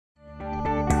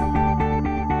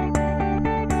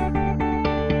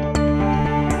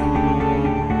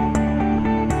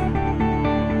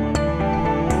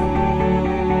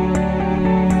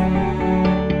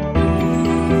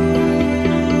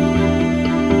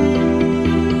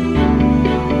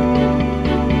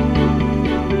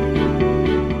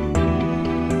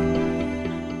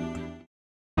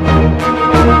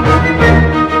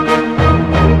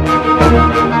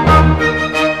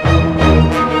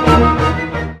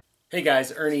Hey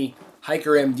guys, Ernie,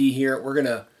 Hiker MD here. We're going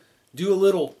to do a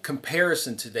little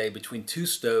comparison today between two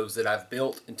stoves that I've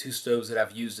built and two stoves that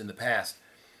I've used in the past.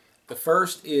 The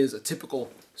first is a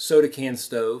typical soda can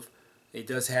stove. It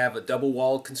does have a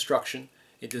double-walled construction.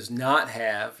 It does not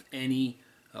have any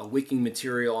wicking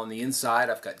material on the inside.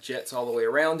 I've got jets all the way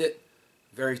around it.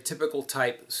 Very typical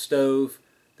type stove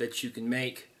that you can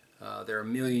make. There are a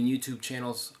million YouTube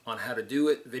channels on how to do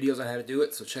it, videos on how to do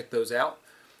it, so check those out.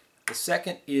 The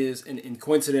second is, and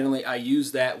coincidentally, I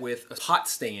used that with a pot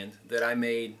stand that I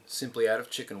made simply out of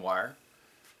chicken wire.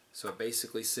 So it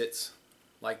basically sits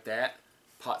like that.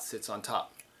 Pot sits on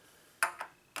top.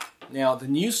 Now, the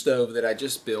new stove that I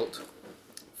just built,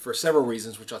 for several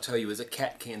reasons, which I'll tell you, is a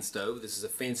cat can stove. This is a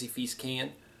Fancy Feast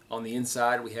can. On the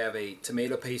inside, we have a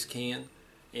tomato paste can.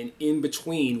 And in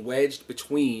between, wedged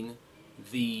between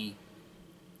the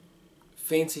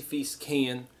Fancy Feast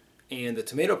can and the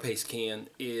tomato paste can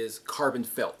is carbon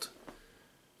felt.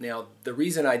 Now, the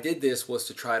reason I did this was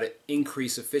to try to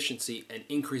increase efficiency and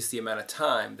increase the amount of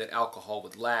time that alcohol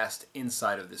would last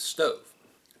inside of this stove.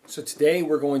 So today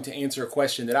we're going to answer a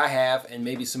question that I have, and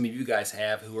maybe some of you guys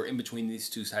have, who are in between these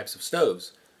two types of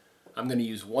stoves. I'm going to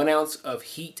use 1 ounce of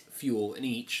heat fuel in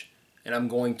each, and I'm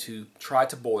going to try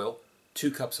to boil 2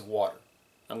 cups of water.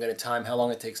 I'm going to time how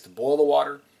long it takes to boil the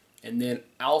water, and then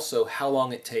also how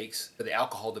long it takes for the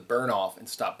alcohol to burn off and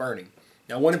stop burning.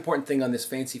 Now, one important thing on this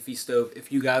Fancy Feast stove,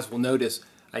 if you guys will notice,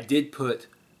 I did put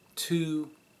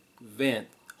 2 vent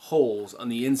holes on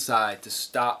the inside to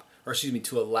stop, or excuse me,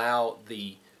 to allow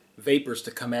the vapors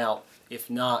to come out. If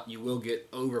not, you will get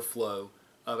overflow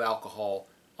of alcohol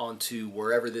onto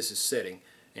wherever this is sitting.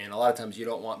 And a lot of times you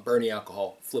don't want burning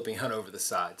alcohol flipping out over the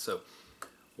side. So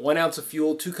 1 ounce of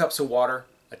fuel, 2 cups of water,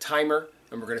 a timer,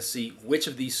 and we're going to see which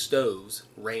of these stoves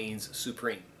reigns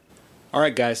supreme.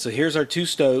 Alright guys, so here's our 2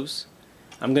 stoves.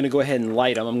 I'm going to go ahead and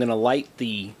light them. I'm going to light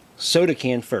the soda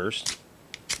can first.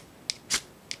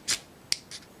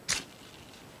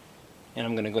 And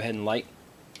I'm going to go ahead and light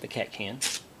the cat can.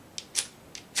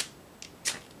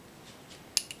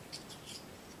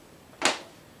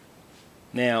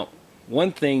 Now,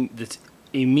 one thing that's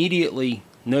immediately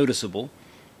noticeable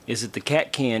is that the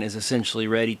cat can is essentially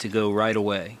ready to go right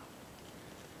away.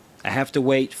 I have to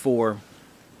wait for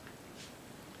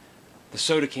the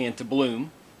soda can to bloom.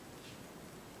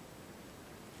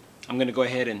 I'm going to go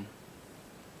ahead and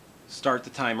start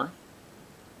the timer.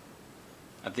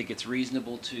 I think it's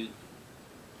reasonable to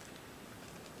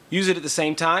use it at the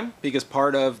same time because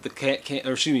part of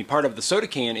the part of the soda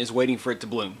can is waiting for it to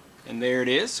bloom. And there it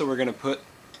is. So we're going to put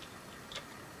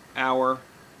our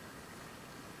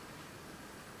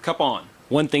cup on.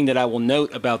 One thing that I will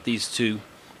note about these two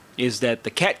is that the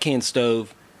cat can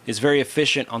stove is very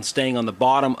efficient on staying on the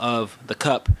bottom of the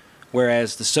cup,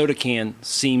 whereas the soda can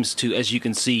seems to, as you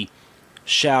can see,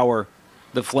 shower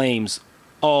the flames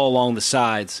all along the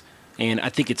sides, and I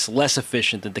think it's less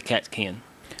efficient than the cat can.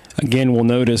 Again, we'll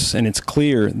notice, and it's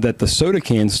clear, that the soda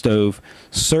can stove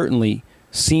certainly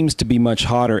seems to be much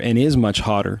hotter and is much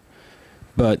hotter,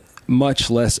 but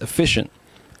much less efficient.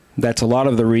 That's a lot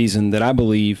of the reason that I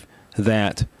believe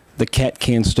that the cat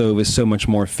can stove is so much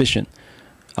more efficient.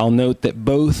 I'll note that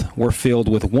both were filled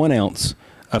with 1 ounce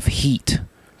of heat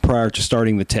prior to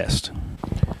starting the test.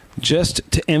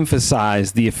 Just to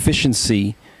emphasize the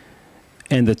efficiency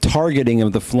and the targeting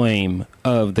of the flame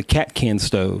of the cat can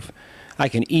stove, I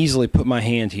can easily put my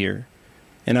hand here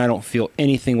and I don't feel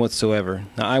anything whatsoever.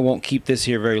 Now, I won't keep this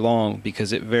here very long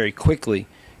because it very quickly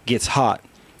gets hot.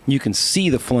 You can see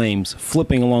the flames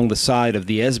flipping along the side of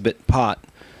the Esbit pot.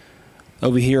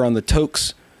 Over here on the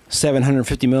Toaks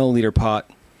 750 milliliter pot,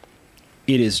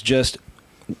 it is just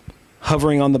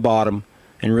hovering on the bottom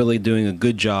and really doing a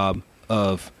good job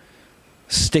of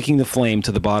sticking the flame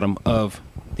to the bottom of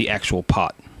the actual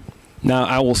pot. Now,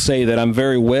 I will say that I'm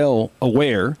very well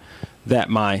aware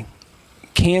that my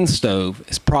can stove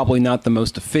is probably not the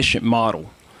most efficient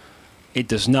model. It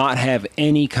does not have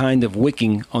any kind of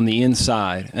wicking on the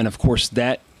inside, and of course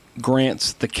that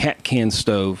grants the cat can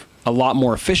stove a lot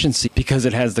more efficiency because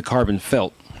it has the carbon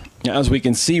felt. Now, as we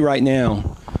can see right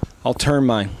now, I'll turn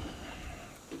my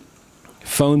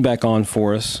phone back on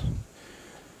for us.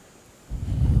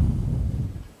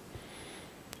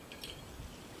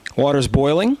 Water's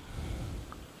boiling,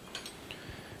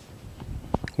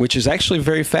 which is actually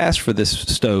very fast for this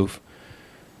stove.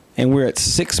 And we're at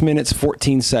 6 minutes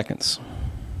 14 seconds.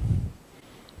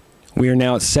 We are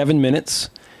now at 7 minutes,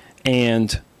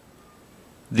 and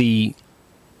the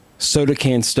soda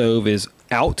can stove is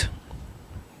out.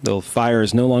 The fire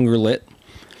is no longer lit.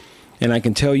 And I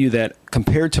can tell you that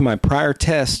compared to my prior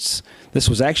tests, this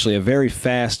was actually a very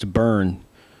fast burn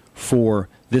for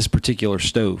this particular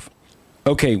stove.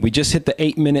 Okay, we just hit the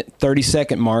 8-minute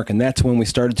 30-second mark, and that's when we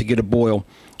started to get a boil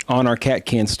on our cat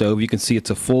can stove. You can see it's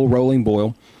a full rolling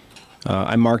boil.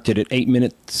 I marked it at 8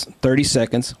 minutes 30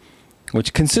 seconds,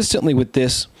 which consistently with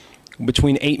this,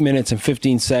 between 8 minutes and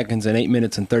 15 seconds and 8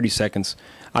 minutes and 30 seconds,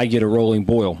 I get a rolling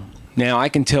boil. Now I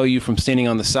can tell you from standing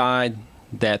on the side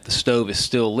that the stove is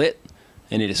still lit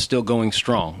and it is still going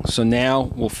strong. So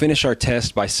now we'll finish our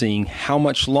test by seeing how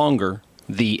much longer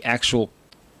the actual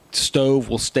stove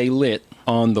will stay lit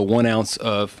on the 1 ounce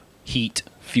of heat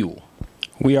fuel.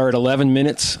 We are at 11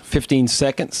 minutes 15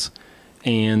 seconds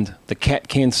and the cat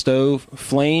can stove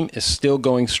flame is still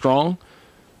going strong.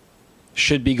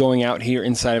 Should be going out here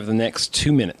inside of the next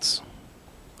 2 minutes.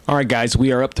 Alright guys,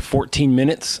 we are up to 14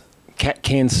 minutes. Cat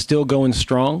can's still going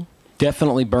strong.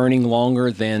 Definitely burning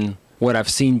longer than what I've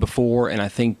seen before, and I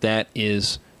think that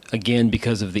is again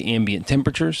because of the ambient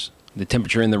temperatures. The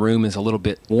temperature in the room is a little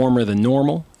bit warmer than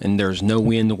normal and there's no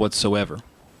wind whatsoever.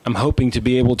 I'm hoping to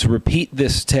be able to repeat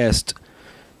this test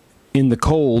in the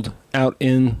cold out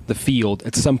in the field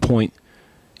at some point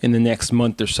in the next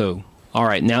month or so.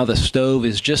 Alright, now the stove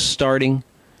is just starting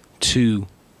to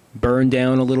burn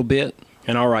down a little bit.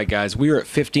 And alright guys, we are at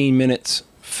 15 minutes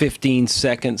 15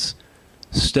 seconds.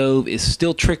 Stove is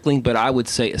still trickling, but I would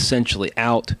say essentially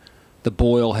out. The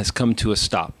boil has come to a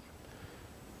stop.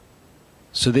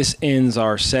 So this ends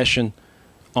our session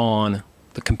on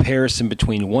the comparison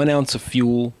between 1 ounce of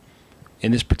fuel,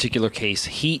 in this particular case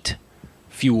heat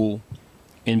fuel,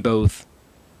 in both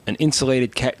an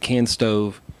insulated cat can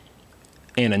stove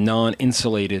and a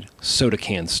non-insulated soda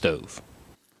can stove.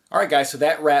 Alright guys, so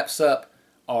that wraps up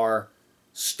our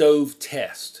stove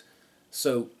test.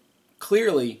 So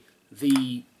clearly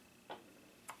the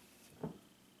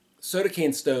soda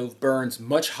can stove burns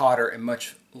much hotter and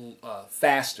much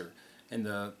faster, and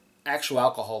the actual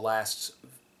alcohol lasts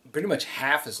pretty much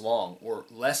half as long, or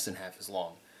less than half as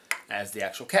long, as the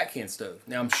actual cat can stove.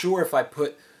 Now I'm sure if I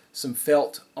put some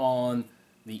felt on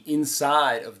the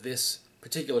inside of this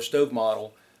particular stove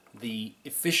model, the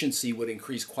efficiency would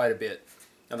increase quite a bit.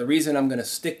 Now the reason I'm going to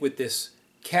stick with this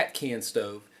cat can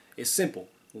stove is simple: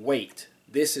 weight.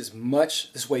 This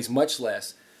weighs much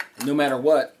less, and no matter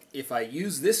what, if I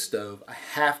use this stove, I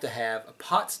have to have a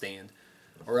pot stand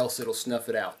or else it'll snuff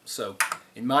it out. So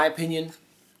in my opinion,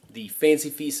 the Fancy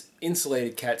Feast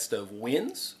insulated cat stove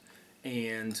wins,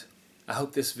 and I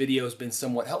hope this video has been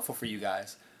somewhat helpful for you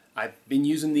guys. I've been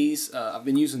using these, I've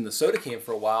been using the soda can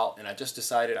for a while, and I just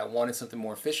decided I wanted something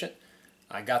more efficient.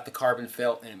 I got the carbon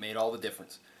felt and it made all the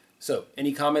difference. So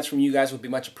any comments from you guys would be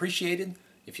much appreciated.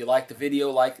 If you like the video,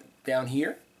 like down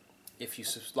here. If you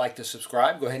like to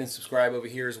subscribe, go ahead and subscribe over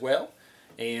here as well.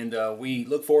 And we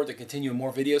look forward to continuing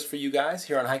more videos for you guys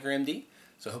here on Hiker MD.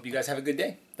 So I hope you guys have a good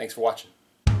day. Thanks for watching.